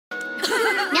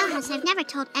Milhouse, I've never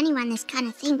told anyone this kind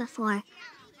of thing before.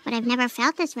 But I've never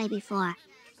felt this way before.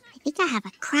 I think I have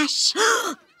a crush.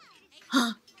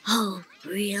 Oh,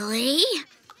 really?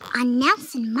 On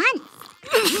Nelson Muntz.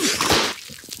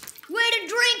 Way to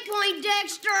drink,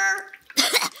 Poindexter!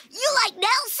 You like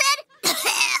Nelson?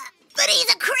 But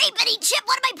he's a creep and he chipped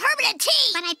one of my permanent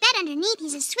teeth! But I bet underneath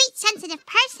he's a sweet, sensitive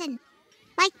person.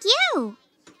 Like you.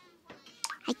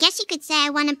 I guess you could say I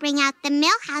want to bring out the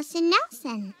Milhouse in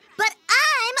Nelson. But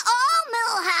I'm all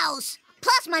Milhouse!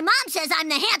 Plus, my mom says I'm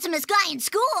the handsomest guy in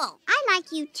school. I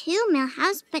like you too,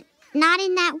 Milhouse, but not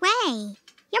in that way.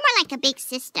 You're more like a big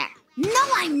sister. No,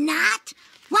 I'm not.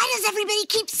 Why does everybody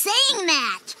keep saying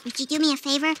that? Would you do me a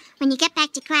favor? When you get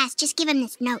back to class, just give him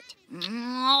this note.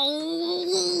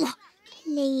 Oh.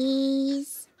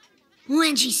 Please.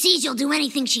 When she sees you'll do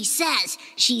anything she says,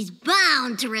 she's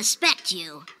bound to respect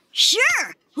you.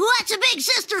 Sure. What's a big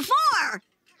sister for?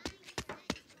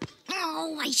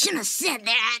 Oh, I shouldn't have said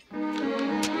that.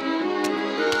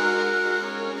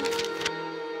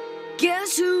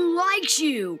 Guess who likes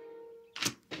you?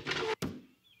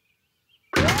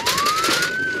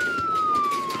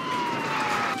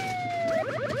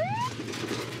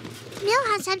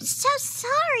 Milhouse, I'm so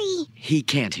sorry. He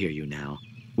can't hear you now.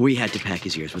 We had to pack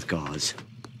his ears with gauze.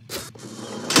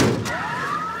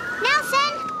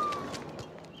 Nelson?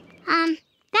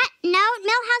 That note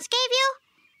Milhouse gave you?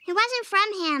 It wasn't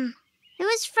from him. It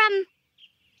was from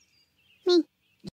me.